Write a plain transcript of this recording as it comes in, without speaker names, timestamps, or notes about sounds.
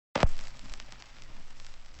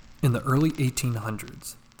In the early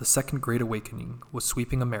 1800s, the Second Great Awakening was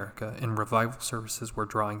sweeping America, and revival services were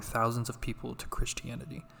drawing thousands of people to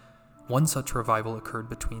Christianity. One such revival occurred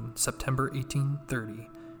between September 1830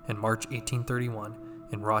 and March 1831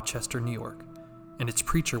 in Rochester, New York, and its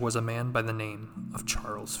preacher was a man by the name of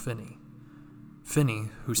Charles Finney. Finney,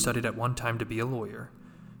 who studied at one time to be a lawyer,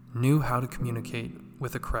 knew how to communicate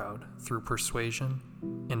with a crowd through persuasion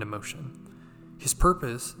and emotion. His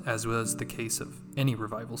purpose, as was the case of any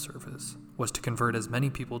revival service, was to convert as many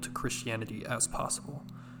people to Christianity as possible.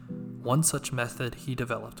 One such method he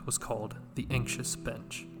developed was called the anxious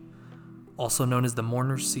bench. Also known as the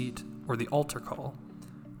mourner's seat or the altar call,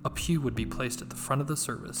 a pew would be placed at the front of the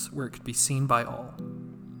service where it could be seen by all.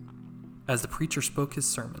 As the preacher spoke his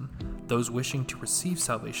sermon, those wishing to receive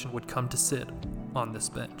salvation would come to sit on this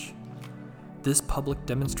bench. This public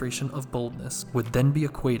demonstration of boldness would then be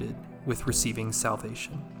equated with receiving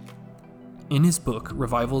salvation. In his book,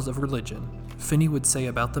 Revivals of Religion, Finney would say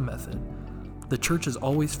about the method, "The church has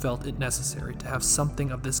always felt it necessary to have something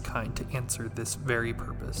of this kind to answer this very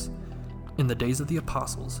purpose. In the days of the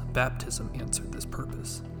apostles, baptism answered this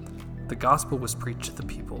purpose. The gospel was preached to the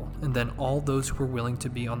people, and then all those who were willing to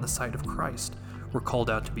be on the side of Christ were called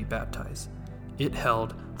out to be baptized. It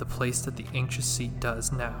held the place that the anxious seat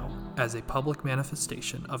does now as a public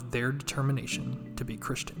manifestation of their determination to be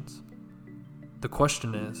Christians. The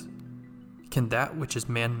question is, can that which is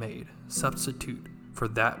man-made substitute for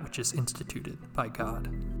that which is instituted by God?"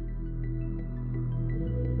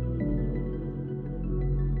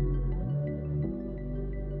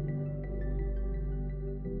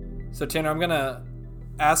 So Tanner, I'm going to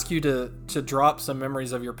ask you to drop some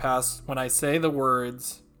memories of your past. When I say the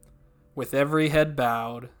words, "with every head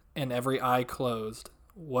bowed and every eye closed,"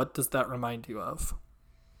 what does that remind you of?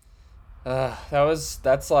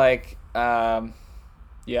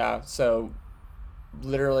 So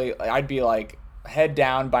literally I'd be like head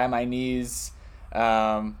down by my knees,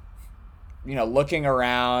 looking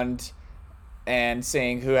around and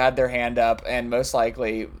seeing who had their hand up, and most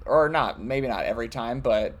likely, or not, maybe not every time,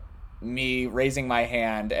 but me raising my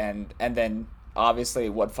hand, and then obviously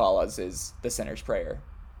what follows is the sinner's prayer.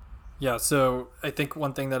 Yeah, so I think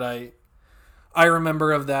one thing that I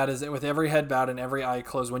remember of that is that with every head bowed and every eye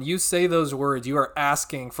closed, when you say those words, you are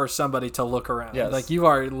asking for somebody to look around. Yes. Like, you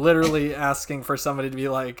are literally asking for somebody to be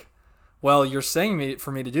like, well, you're saying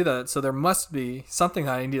for me to do that, so there must be something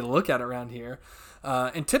that I need to look at around here.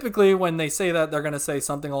 And typically when they say that, they're going to say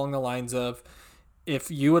something along the lines of, if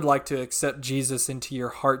you would like to accept Jesus into your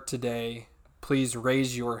heart today, please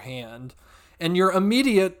raise your hand. And your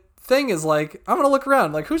immediate thing is like, I'm going to look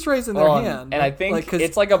around, like, who's raising their hand? And I think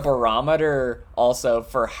it's like a barometer also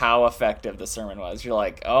for how effective the sermon was. You're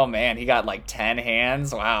like, oh man, he got like 10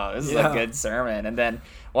 hands. Wow, this is a good sermon. And then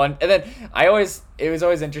it was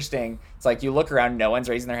always interesting. It's like, you look around, no one's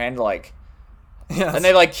raising their hand, like, yes. And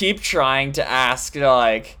they like keep trying to ask,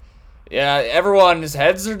 like, yeah, everyone's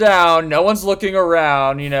heads are down, no one's looking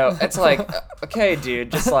around, It's like, okay,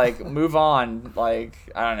 dude, just like move on. Like,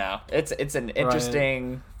 I don't know. It's an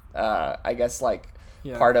interesting, I guess, like,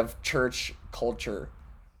 part of church culture.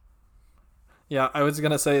 Yeah, I was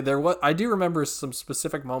gonna say I do remember some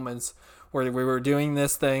specific moments where we were doing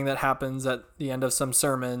this thing that happens at the end of some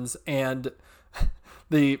sermons, and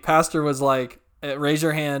the pastor was like, "Raise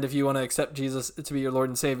your hand if you want to accept Jesus to be your Lord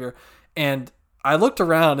and Savior." And I looked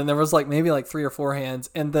around, and there was like maybe like 3 or 4 hands,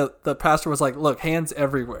 and the pastor was like, "Look, hands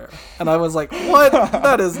everywhere." And I was like, "What?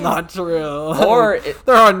 That is not true."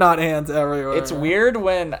 There are not hands everywhere. It's weird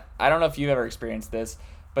when, I don't know if you've ever experienced this,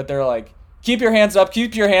 but they're like, keep your hands up. You're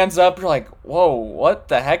like, whoa, what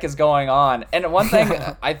the heck is going on? And one thing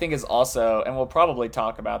I think is also, and we'll probably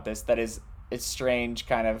talk about this, that is a strange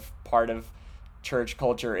kind of part of church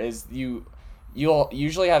culture, is you'll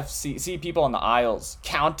usually see people in the aisles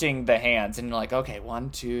counting the hands, and you're like, okay, 1,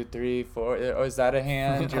 2, 3, 4. Oh, is that a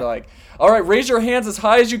hand? You're like, all right, raise your hands as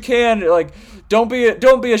high as you can. You're like, don't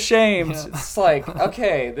be ashamed. Yeah. It's like,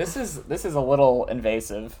 okay, this is a little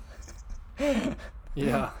invasive.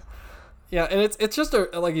 Yeah, and it's just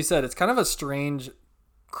like you said, it's kind of a strange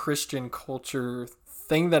Christian culture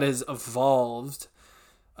thing that has evolved.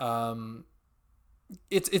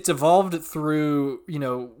 It's evolved through,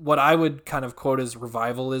 what I would kind of quote as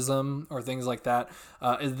revivalism or things like that.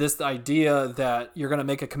 Is this idea that you're going to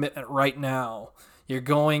make a commitment right now. You're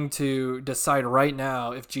going to decide right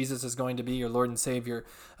now if Jesus is going to be your Lord and Savior.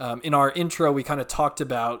 In our intro, we kind of talked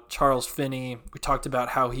about Charles Finney. We talked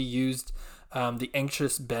about how he used the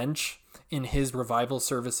anxious bench in his revival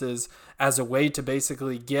services as a way to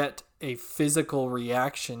basically get a physical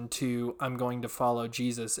reaction to, I'm going to follow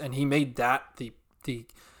Jesus. And he made that the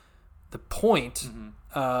the point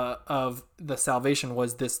of the salvation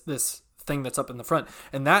was this thing that's up in the front,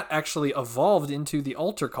 and that actually evolved into the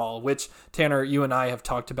altar call, which Tanner, you and I have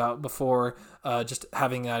talked about before, just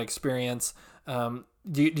having that experience.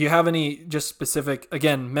 Do you have any just specific,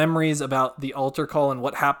 again, memories about the altar call and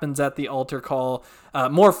what happens at the altar call?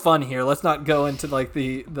 More fun here. Let's not go into like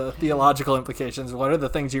the theological implications. What are the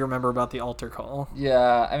things you remember about the altar call?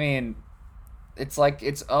 Yeah, I mean, it's like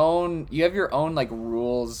its own, you have your own like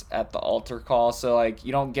rules at the altar call, so like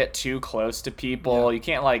you don't get too close to people. You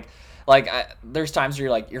can't there's times where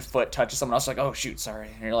you're like your foot touches someone else, like, oh shoot, sorry,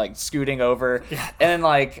 and you're like scooting over. And then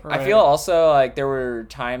like I feel also like there were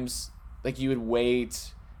times like you would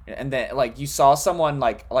wait, and then like you saw someone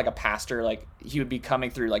like a pastor, like he would be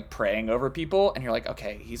coming through like praying over people, and you're like,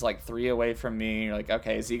 okay, he's like 3 away from me. You're like,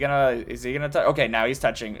 okay, is he gonna touch? Okay, now he's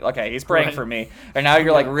touching. Okay, he's praying for me. And now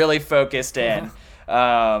you're like really focused in.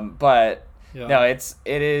 But no, it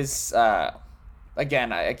is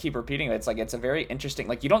again, I keep repeating it. It's like it's a very interesting,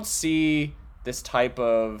 like you don't see this type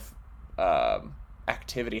of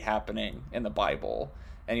activity happening in the Bible,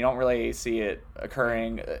 and you don't really see it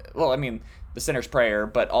occurring. Well, I mean, the sinner's prayer,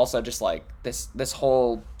 but also just like this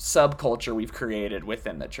whole subculture we've created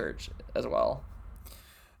within the church as well.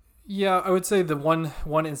 Yeah, I would say the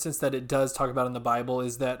one instance that it does talk about in the Bible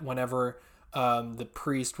is that whenever the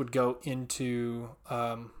priest would go into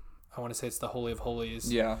I want to say it's the Holy of Holies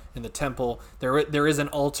in the temple, there is an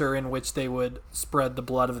altar in which they would spread the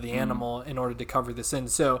blood of the animal in order to cover the sin.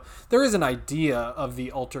 So there is an idea of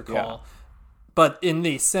the altar call. But in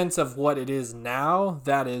the sense of what it is now,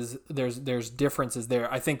 that is there's differences there.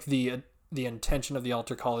 I think the intention of the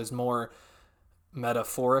altar call is more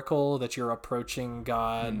metaphorical, that you're approaching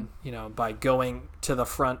God, by going to the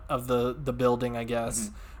front of the building, I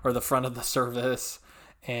guess, or the front of the service.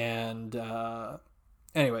 And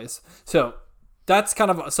anyways, so that's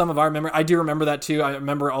kind of some of our memory. I do remember that too. I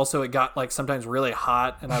remember also it got like sometimes really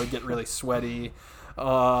hot and I would get really sweaty.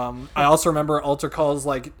 I also remember altar calls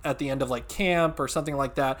like at the end of like camp or something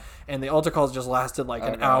like that, and the altar calls just lasted like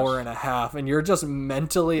an hour and a half, and you're just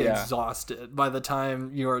mentally exhausted by the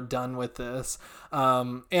time you're done with this.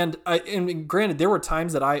 And granted, there were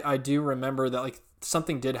times that I do remember that like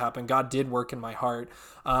something did happen. God did work in my heart.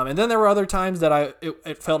 And then there were other times that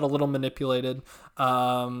it felt a little manipulated.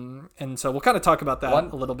 And so we'll kind of talk about that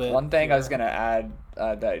a little bit. One thing I was going to add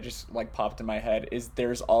that just like popped in my head is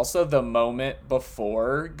there's also the moment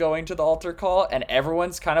before going to the altar call, and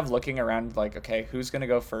everyone's kind of looking around like, okay, who's going to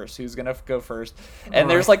go first? Who's going to go first? And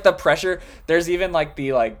there's like the pressure. There's even like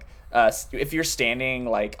the like, if you're standing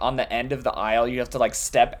like on the end of the aisle, you have to like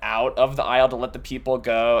step out of the aisle to let the people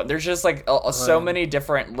go. There's just like so many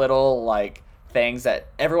different little like things that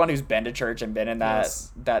everyone who's been to church and been in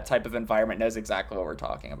that type of environment knows exactly what we're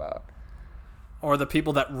talking about. Or the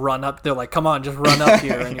people that run up, they're like, come on, just run up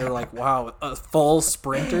here. And you're like, wow, full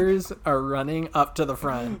sprinters are running up to the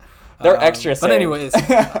front. They're extra safe. But anyways,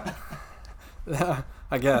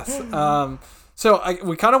 I guess. So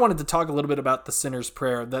we kind of wanted to talk a little bit about the sinner's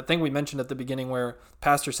prayer, that thing we mentioned at the beginning where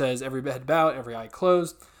pastor says every head bowed, every eye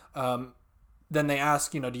closed. Then they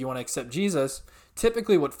ask, do you want to accept Jesus?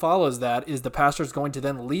 Typically what follows that is the pastor is going to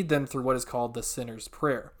then lead them through what is called the sinner's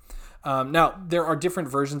prayer. Now, there are different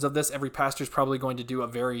versions of this. Every pastor is probably going to do a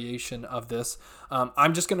variation of this.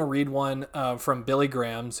 I'm just going to read one from Billy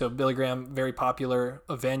Graham. So Billy Graham, very popular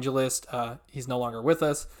evangelist. He's no longer with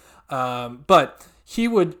us. But he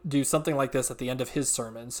would do something like this at the end of his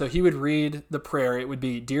sermon. So he would read the prayer. It would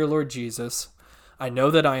be, "Dear Lord Jesus, I know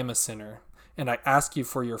that I am a sinner, and I ask you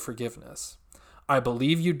for your forgiveness. I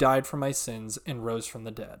believe you died for my sins and rose from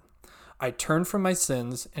the dead. I turn from my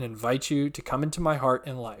sins and invite you to come into my heart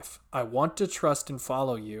and life. I want to trust and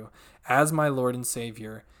follow you as my Lord and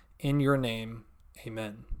Savior. In your name,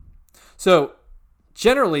 amen." So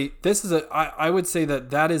generally, this is I would say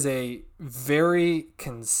that is a very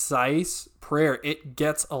concise prayer. It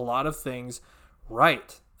gets a lot of things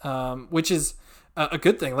right, which is a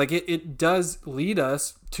good thing. Like it does lead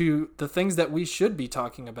us to the things that we should be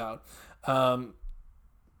talking about.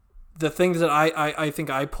 The things that I think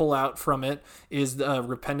I pull out from it is the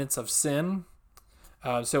repentance of sin.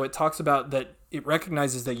 So it talks about that it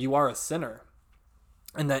recognizes that you are a sinner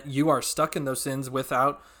and that you are stuck in those sins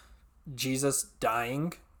without Jesus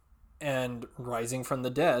dying and rising from the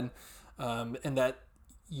dead, and that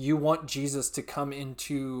you want Jesus to come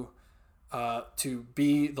into to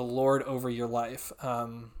be the Lord over your life.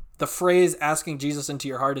 The phrase asking Jesus into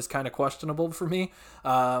your heart is kind of questionable for me.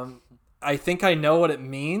 I think I know what it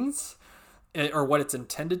means or what it's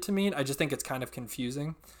intended to mean. I just think it's kind of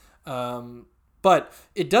confusing. But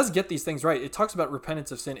it does get these things right. It talks about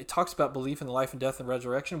repentance of sin. It talks about belief in the life and death and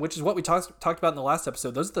resurrection, which is what we talked about in the last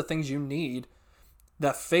episode. Those are the things you need.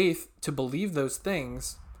 That faith to believe those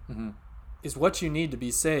things is what you need to be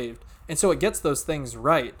saved. And so it gets those things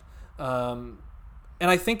right. And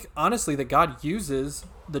I think, honestly, that God uses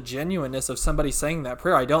the genuineness of somebody saying that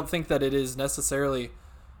prayer. I don't think that it is necessarily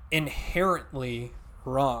inherently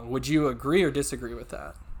wrong. Would you agree or disagree with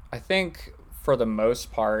that? I think for the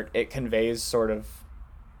most part, it conveys sort of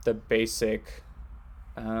the basic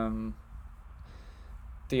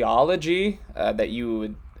theology that you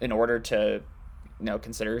would, in order to,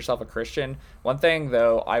 consider yourself a Christian. One thing,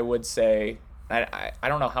 though, I would say, I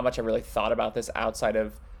don't know how much I really thought about this outside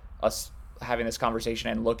of us having this conversation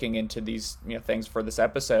and looking into these things for this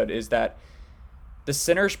episode, is that the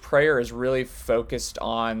sinner's prayer is really focused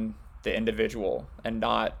on the individual and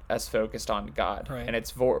not as focused on God. Right. And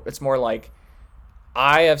it's more like,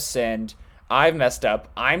 I have sinned, I've messed up,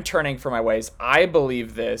 I'm turning from my ways, I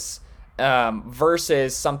believe this,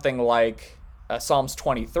 versus something like Psalm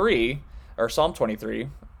 23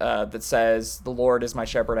 that says, the Lord is my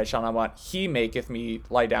shepherd, I shall not want. He maketh me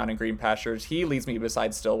lie down in green pastures. He leads me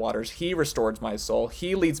beside still waters. He restores my soul.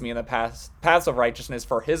 He leads me in the paths of righteousness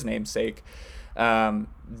for his name's sake.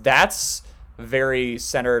 That's very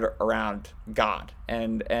centered around God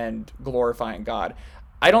and glorifying God.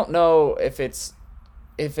 I don't know if it's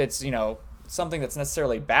something that's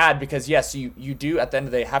necessarily bad, because yes, you do at the end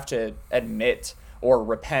of the day have to admit or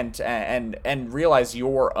repent and realize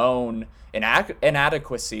your own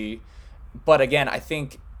inadequacy. But again, I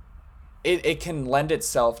think it can lend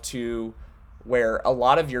itself to where a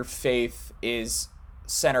lot of your faith is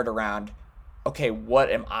centered around, okay,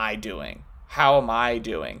 what am I doing? How am I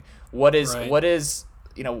doing? What is how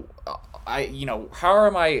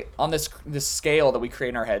am I on this scale that we create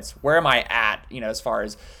in our heads? Where am I at, as far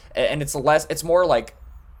as, and it's more like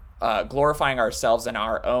glorifying ourselves in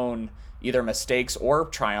our own either mistakes or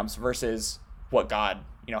triumphs versus what God,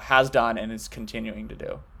 has done and is continuing to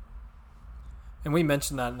do. And we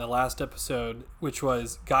mentioned that in the last episode, which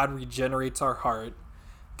was God regenerates our heart.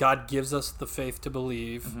 God gives us the faith to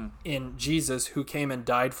believe in Jesus, who came and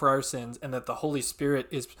died for our sins, and that the Holy Spirit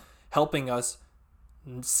is helping us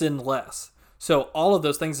sin less. So all of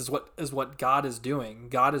those things is what God is doing.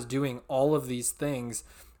 God is doing all of these things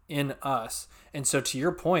in us. And so to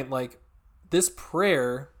your point, like, this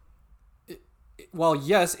prayer, while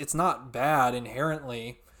yes, it's not bad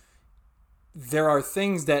inherently, there are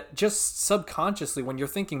things that just subconsciously, when you're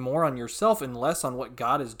thinking more on yourself and less on what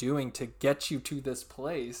God is doing to get you to this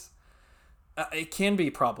place, it can be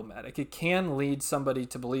problematic. It can lead somebody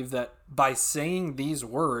to believe that by saying these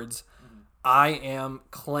words, I am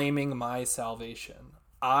claiming my salvation.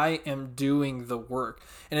 I am doing the work.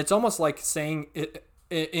 And it's almost like saying it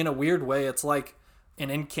in a weird way. It's like an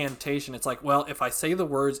incantation. It's like, well, if I say the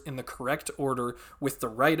words in the correct order with the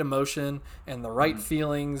right emotion and the right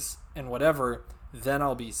feelings and whatever, then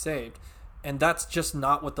I'll be saved. And that's just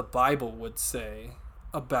not what the Bible would say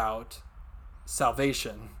about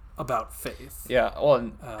salvation, about faith. Yeah,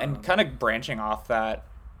 well, and kind of branching off that,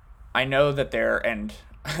 I know that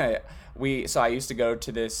I used to go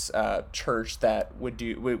to this church that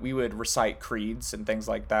we would recite creeds and things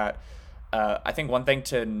like that. I think one thing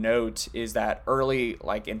to note is that early,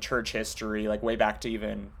 like in church history, like way back to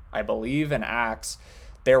even, I believe, in Acts,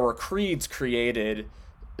 there were creeds created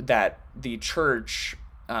that the church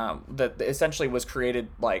that essentially was created,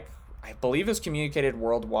 like, I believe it was communicated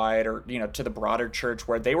worldwide or, to the broader church,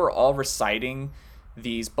 where they were all reciting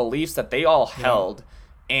these beliefs that they all held.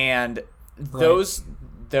 And those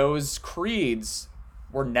creeds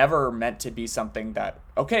were never meant to be something that,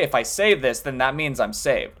 okay, if I say this, then that means I'm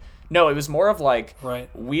saved. No, it was more of like,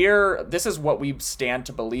 this is what we stand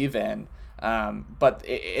to believe in. But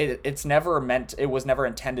it was never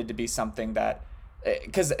intended to be something that,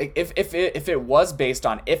 because if it was based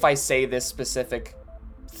on, if I say this specific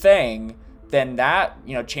thing, then that,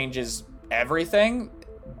 changes everything.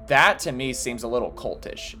 That to me seems a little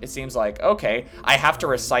cultish. It seems like, okay, I have to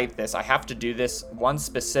recite this. I have to do this one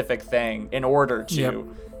specific thing in order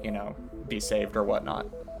to, be saved or whatnot.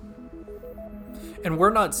 And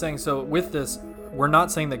we're not saying, so with this, we're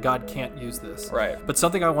not saying that God can't use this. Right. But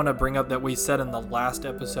something I want to bring up that we said in the last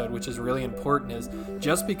episode, which is really important, is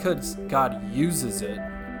just because God uses it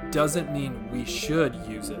doesn't mean we should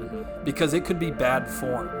use it, because it could be bad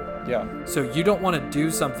form. Yeah. So you don't want to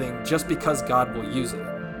do something just because God will use it.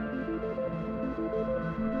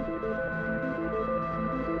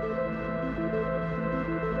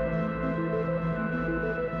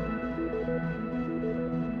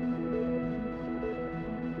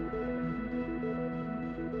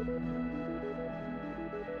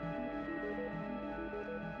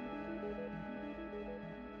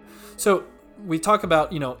 So we talk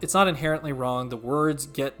about, it's not inherently wrong. The words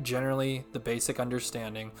get generally the basic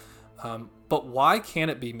understanding. But why can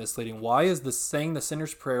it be misleading? Why is saying the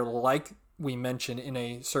sinner's prayer, like we mentioned in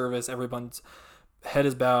a service, everyone's head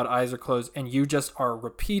is bowed, eyes are closed, and you just are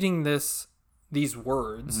repeating these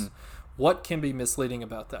words? What can be misleading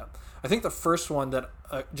about that? I think the first one that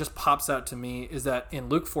just pops out to me is that in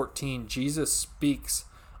Luke 14, Jesus speaks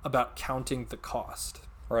about counting the cost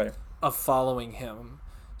of following him.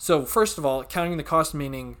 So first of all, counting the cost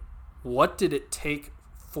meaning, what did it take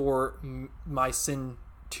for my sin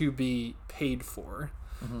to be paid for?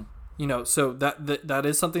 So that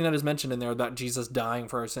is something that is mentioned in there about Jesus dying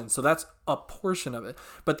for our sins. So that's a portion of it.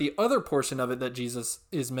 But the other portion of it that Jesus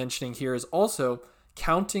is mentioning here is also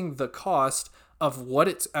counting the cost of what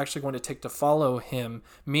it's actually going to take to follow him,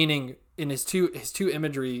 meaning in his two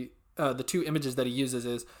imagery, the two images that he uses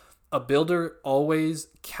is a builder always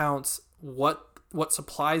counts what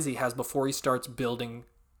supplies he has before he starts building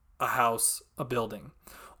a house, a building.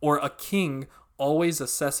 Or a king always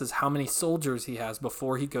assesses how many soldiers he has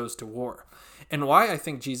before he goes to war. And why I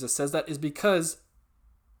think Jesus says that is because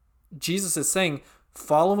Jesus is saying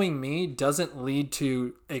following me doesn't lead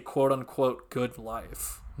to a quote-unquote good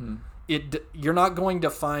life. You're not going to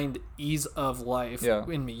find ease of life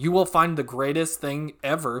in me. You will find the greatest thing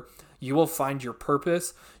ever. You will find your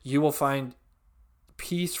purpose. You will find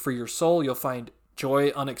peace for your soul. You'll find joy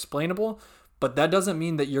unexplainable. But that doesn't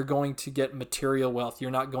mean that you're going to get material wealth.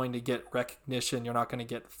 You're not going to get recognition. You're not going to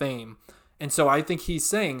get fame. And so I think he's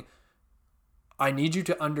saying, I need you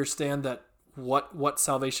to understand that what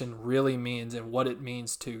salvation really means and what it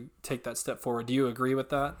means to take that step forward. Do you agree with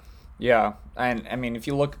that? Yeah. And I mean, if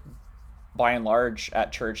you look by and large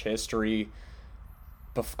at church history,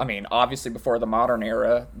 obviously before the modern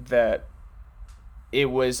era, that it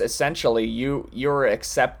was essentially you're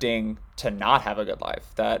accepting to not have a good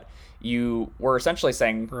life, that you were essentially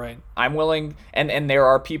saying, right, I'm willing, and there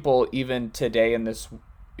are people even today in this,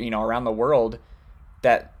 around the world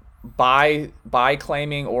that by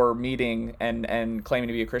claiming or meeting and claiming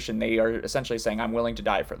to be a Christian, they are essentially saying, I'm willing to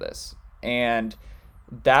die for this. And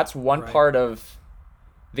that's one part of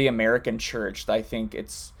the American church that I think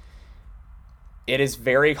it is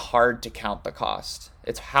very hard to count the cost.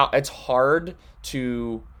 It's hard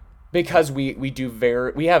to, because we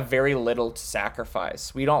have very little to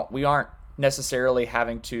sacrifice. We aren't necessarily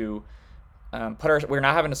having to we're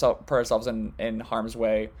not having to put ourselves in harm's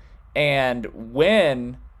way. And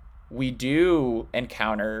when we do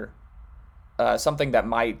encounter something that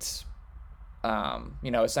might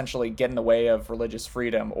essentially get in the way of religious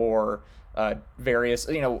freedom or various,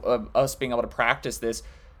 us being able to practice this,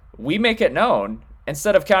 we make it known.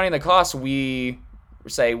 Instead of counting the cost, we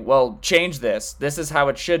say, well, change this. This is how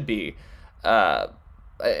it should be.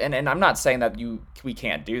 And I'm not saying that we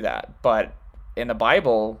can't do that, but in the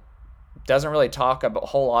Bible, it doesn't really talk a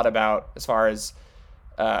whole lot about, as far as,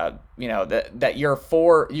 that your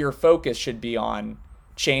focus should be on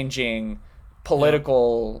changing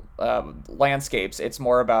political landscapes. It's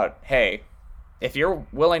more about, hey, if you're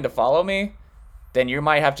willing to follow me, then you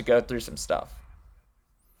might have to go through some stuff.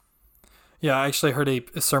 Yeah, I actually heard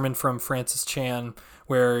a sermon from Francis Chan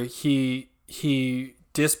where he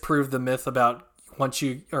disproved the myth about once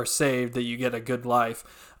you are saved that you get a good life.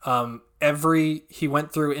 He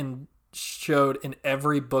went through and showed in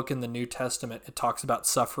every book in the New Testament, it talks about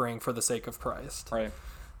suffering for the sake of Christ. Right.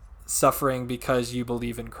 Suffering because you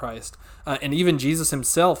believe in Christ. And even Jesus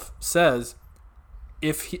himself says,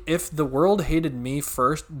 if the world hated me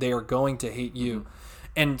first, they are going to hate you. Mm-hmm.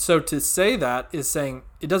 And so to say that is saying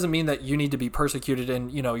it doesn't mean that you need to be persecuted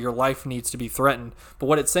and your life needs to be threatened. But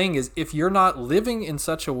what it's saying is if you're not living in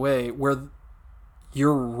such a way where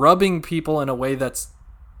you're rubbing people in a way that's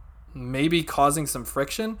maybe causing some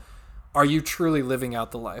friction, are you truly living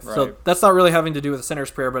out the life? Right. So that's not really having to do with the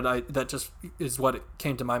sinner's prayer, but that just is what it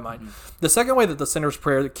came to my mind. Mm-hmm. The second way that the sinner's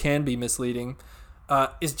prayer can be misleading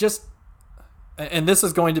is just, and this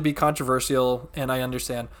is going to be controversial, and I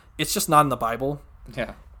understand, it's just not in the Bible.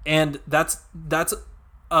 Yeah. And that's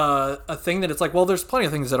a thing that it's like, well, there's plenty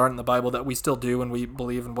of things that aren't in the Bible that we still do and we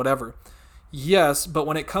believe in whatever. Yes, but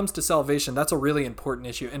when it comes to salvation, that's a really important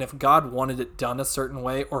issue. And if God wanted it done a certain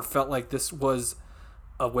way or felt like this was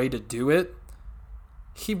a way to do it,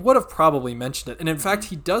 he would have probably mentioned it. And in fact,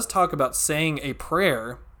 he does talk about saying a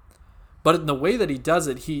prayer, but in the way that he does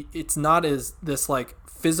it, it's not as this like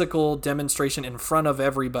physical demonstration in front of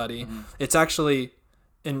everybody. Mm-hmm. It's actually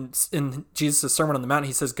in Jesus' Sermon on the Mount,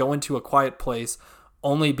 he says, go into a quiet place,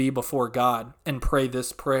 only be before God and pray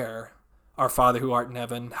this prayer. Our Father who art in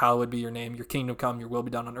heaven, hallowed be your name. Your kingdom come, your will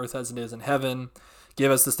be done on earth as it is in heaven.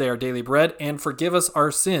 Give us this day our daily bread and forgive us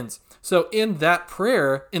our sins. So in that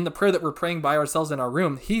prayer, in the prayer that we're praying by ourselves in our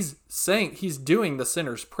room, he's doing the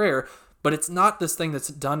sinner's prayer, but it's not this thing that's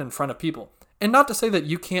done in front of people. And not to say that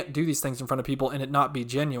you can't do these things in front of people and it not be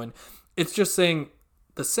genuine. It's just saying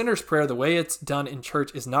the sinner's prayer, the way it's done in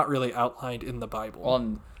church, is not really outlined in the Bible.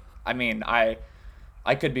 Well, I mean, I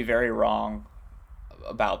could be very wrong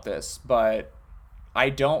about this, but I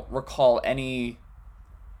don't recall any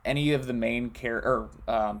of the main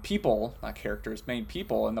people, not characters, main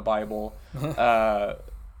people in the Bible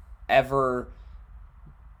ever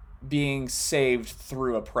being saved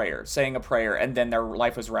through a prayer, saying a prayer, and then their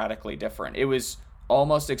life was radically different. It was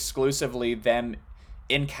almost exclusively them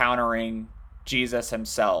encountering Jesus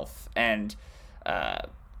himself and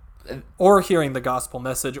or hearing the gospel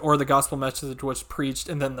message, or the gospel message was preached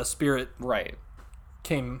and then the Spirit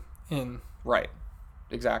came in. Right.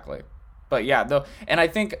 Exactly. But yeah, and I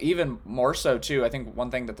think even more so too, I think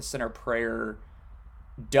one thing that the sinner prayer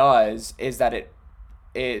does is that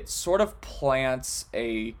it sort of plants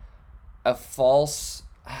a false,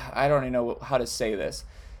 I don't even know how to say this,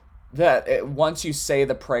 that once you say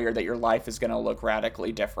the prayer, that your life is going to look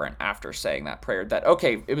radically different after saying that prayer. That,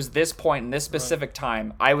 okay, it was this point in this specific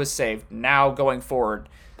time, I was saved. Now going forward,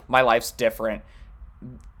 my life's different.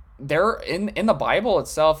 There in the Bible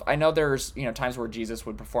itself, I know there's times where Jesus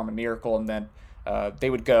would perform a miracle and then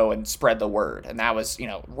they would go and spread the word, and that was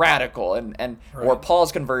radical, and or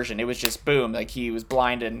Paul's conversion, it was just boom, like he was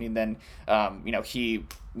blinded and then he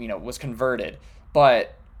was converted.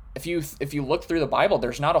 But if you look through the Bible,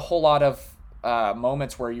 there's not a whole lot of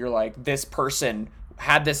moments where you're like, this person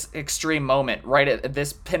had this extreme moment right at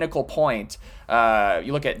this pinnacle point.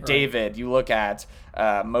 You look at David, you look at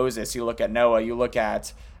Moses, you look at Noah, you look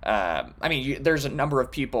at there's a number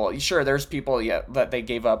of people. Sure, there's people that they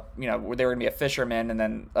gave up, where they were gonna be a fisherman, and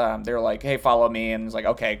then they were like, hey, follow me, and it's like,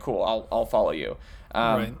 okay, cool, I'll follow you.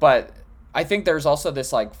 But I think there's also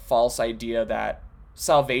this like false idea that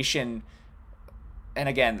salvation, and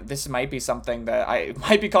again, this might be something that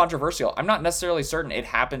might be controversial. I'm not necessarily certain it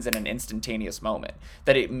happens in an instantaneous moment.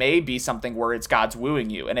 That it may be something where it's God's wooing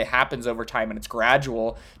you, and it happens over time, and it's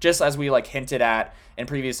gradual, just as we like hinted at in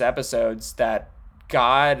previous episodes, that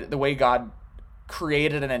the way God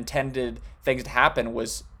created and intended things to happen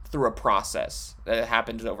was through a process that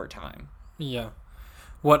happens over time. Yeah.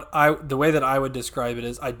 The way that I would describe it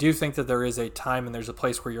is, I do think that there is a time and there's a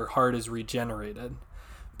place where your heart is regenerated,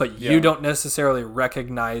 but you don't necessarily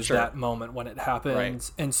recognize that moment when it happens.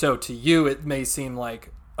 Right. And so to you, it may seem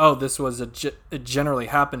like, oh, this was it generally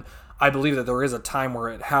happened. I believe that there is a time where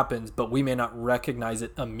it happens, but we may not recognize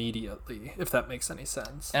it immediately, if that makes any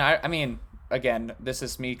sense. And I mean, again, this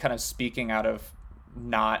is me kind of speaking out of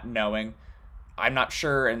not knowing. I'm not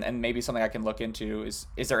sure, and maybe something I can look into is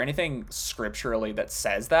there anything scripturally that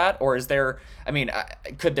says that? Or is there,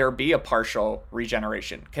 could there be a partial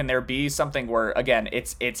regeneration? Can there be something where, again,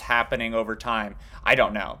 it's happening over time? I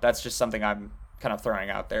don't know. That's just something I'm kind of throwing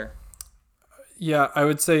out there. Yeah, I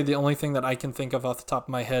would say the only thing that I can think of off the top of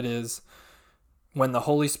my head is when the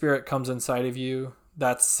Holy Spirit comes inside of you,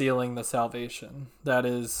 that's sealing the salvation. That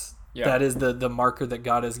is the marker that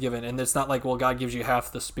God has given. And it's not like, well, God gives you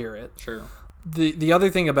half the Spirit. Sure. The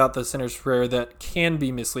other thing about the sinner's prayer that can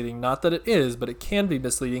be misleading, not that it is, but it can be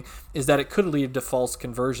misleading, is that it could lead to false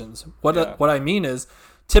conversions. What I mean is,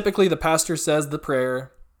 typically the pastor says the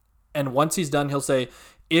prayer, and once he's done, he'll say,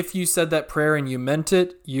 if you said that prayer and you meant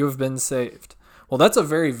it, you have been saved. Well, that's a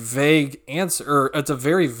very vague answer, or it's a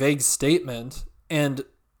very vague statement, and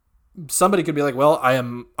somebody could be like, well,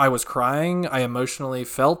 I was crying, I emotionally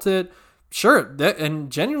felt it. Sure, and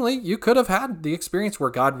genuinely, you could have had the experience where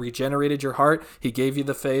God regenerated your heart, he gave you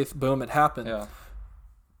the faith, boom, it happened. Yeah.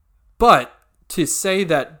 But to say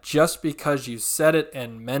that just because you said it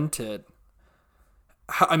and meant it,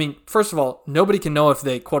 first of all, nobody can know if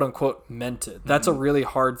they quote-unquote meant it. That's a really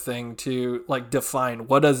hard thing to define.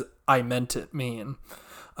 What does I meant it mean?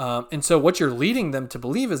 And so what you're leading them to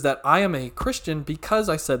believe is that I am a Christian because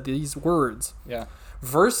I said these words. Yeah.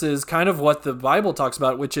 Versus kind of what the Bible talks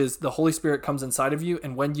about, which is the Holy Spirit comes inside of you,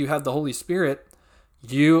 and when you have the Holy Spirit,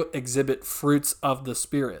 you exhibit fruit of the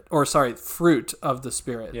Spirit,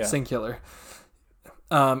 singular.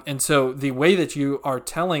 And so the way that you are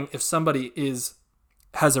telling if somebody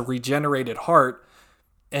has a regenerated heart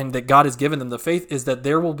and that God has given them the faith is that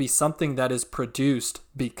there will be something that is produced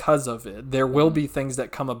because of it. There will be things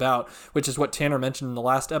that come about, which is what Tanner mentioned in the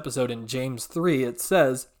last episode in James 3. It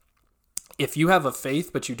says, if you have a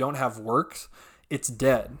faith but you don't have works, it's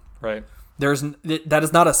dead. Right. that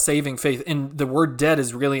is not a saving faith. And the word dead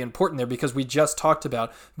is really important there because we just talked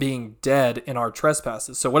about being dead in our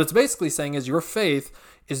trespasses. So what it's basically saying is your faith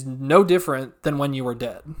is no different than when you were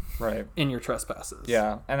dead, right, in your trespasses.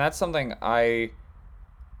 Yeah, and that's something I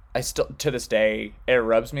still, to this day, it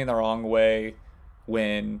rubs me the wrong way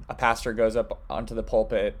when a pastor goes up onto the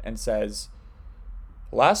pulpit and says,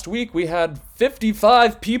 last week we had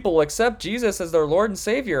 55 people accept Jesus as their Lord and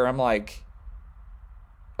Savior. I'm like,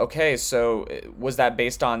 okay, so was that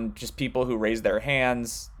based on just people who raised their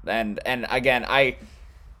hands? And again, I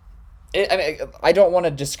don't want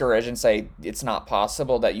to discourage and say it's not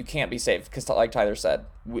possible that you can't be saved, because like Tyler said,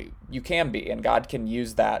 you can be, and God can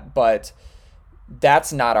use that, but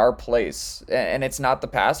that's not our place, and it's not the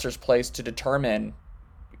pastor's place to determine.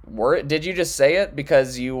 Did you just say it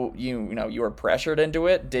because you were pressured into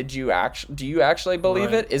it? Do you actually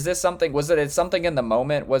believe Right. it? Is this something? Was it something in the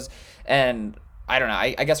moment? And I don't know.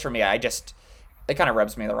 I guess for me, it kind of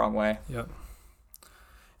rubs me the wrong way. Yep.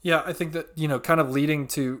 Yeah, I think that, kind of leading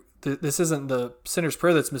to this isn't the sinner's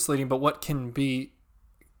prayer that's misleading, but what can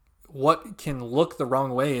look the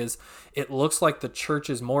wrong way is it looks like the church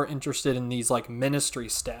is more interested in these like ministry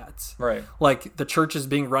stats. Right. Like the church is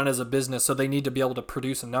being run as a business, so they need to be able to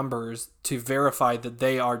produce numbers to verify that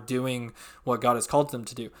they are doing what God has called them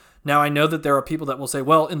to do. Now, I know that there are people that will say,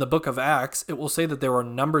 well, in the book of Acts, it will say that there were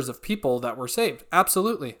numbers of people that were saved.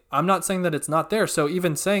 Absolutely. I'm not saying that it's not there. So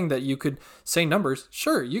even saying that you could say numbers,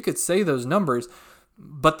 sure, you could say those numbers,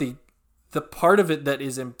 but the part of it that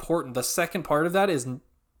is important, the second part of that is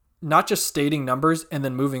not just stating numbers and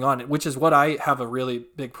then moving on, which is what I have a really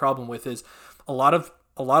big problem with. Is a lot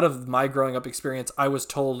of my growing up experience, I was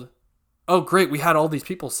told, oh, great, we had all these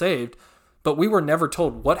people saved, but we were never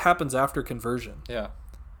told what happens after conversion. Yeah.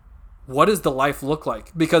 What does the life look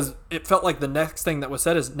like? Because it felt like the next thing that was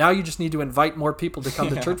said is now you just need to invite more people to come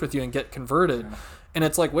to church with you and get converted. Yeah. And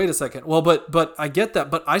it's like, wait a second. Well, but I get that,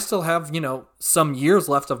 but I still have, some years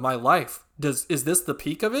left of my life. Is this the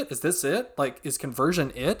peak of it? Is this it? Like, is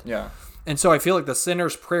conversion it? Yeah. And so I feel like the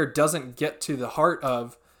sinner's prayer doesn't get to the heart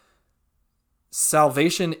of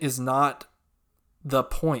salvation is not the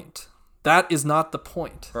point. That is not the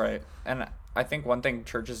point. Right. And I think one thing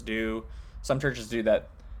some churches do that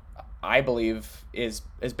I believe is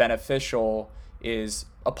beneficial is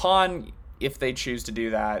if they choose to do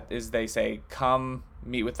that, is they say, come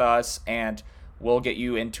meet with us and we'll get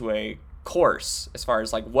you into a course as far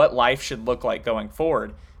as like what life should look like going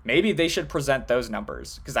forward. Maybe they should present those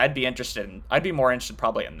numbers, because I'd be more interested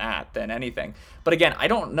probably in that than anything. But again, I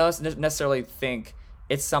don't necessarily think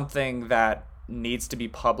it's something that needs to be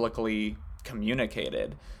publicly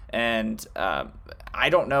communicated. And I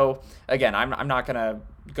don't know, again, I'm not going to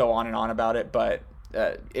go on and on about it, but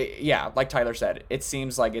like Tyler said, it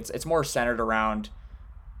seems like it's more centered around,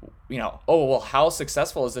 oh, well, how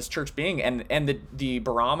successful is this church being? And the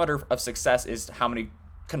barometer of success is how many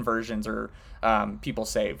conversions or people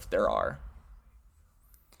saved there are.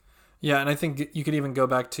 Yeah, and I think you could even go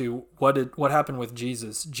back to what happened with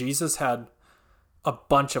Jesus. Jesus had a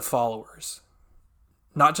bunch of followers,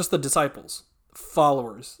 not just the disciples,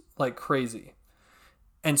 followers like crazy.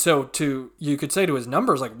 And so you could say to his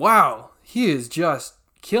numbers, like, wow, he is just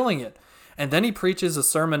killing it. And then he preaches a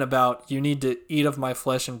sermon about you need to eat of my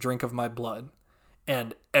flesh and drink of my blood.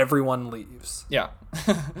 And everyone leaves. Yeah.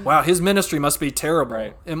 Wow, his ministry must be terrible.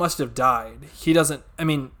 Right. It must have died.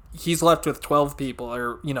 He's left with 12 people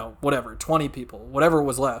or, whatever, 20 people, whatever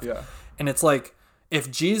was left. Yeah. And it's like,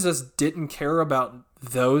 if Jesus didn't care about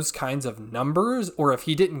those kinds of numbers, or if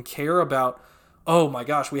he didn't care about, oh my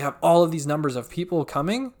gosh, we have all of these numbers of people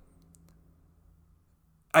coming,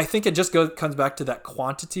 I think it just comes back to that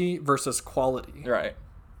quantity versus quality. Right.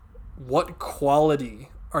 What quality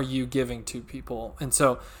are you giving to people? And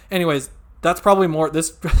so, anyways, that's probably more,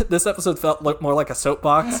 this episode felt more like a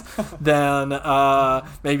soapbox than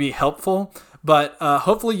maybe helpful. But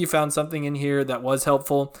hopefully you found something in here that was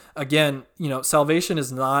helpful. Again, salvation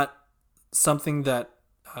is not something that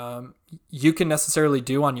you can necessarily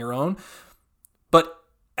do on your own. But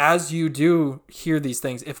as you do hear these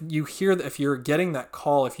things, if you're getting that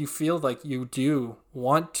call, if you feel like you do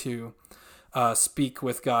want to speak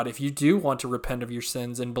with God, if you do want to repent of your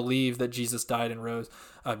sins and believe that Jesus died and rose,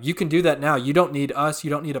 you can do that now. You don't need us. You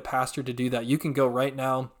don't need a pastor to do that. You can go right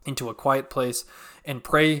now into a quiet place and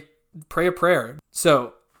pray a prayer.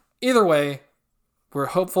 So either way, we're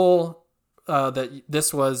hopeful that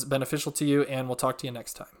this was beneficial to you, and we'll talk to you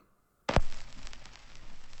next time.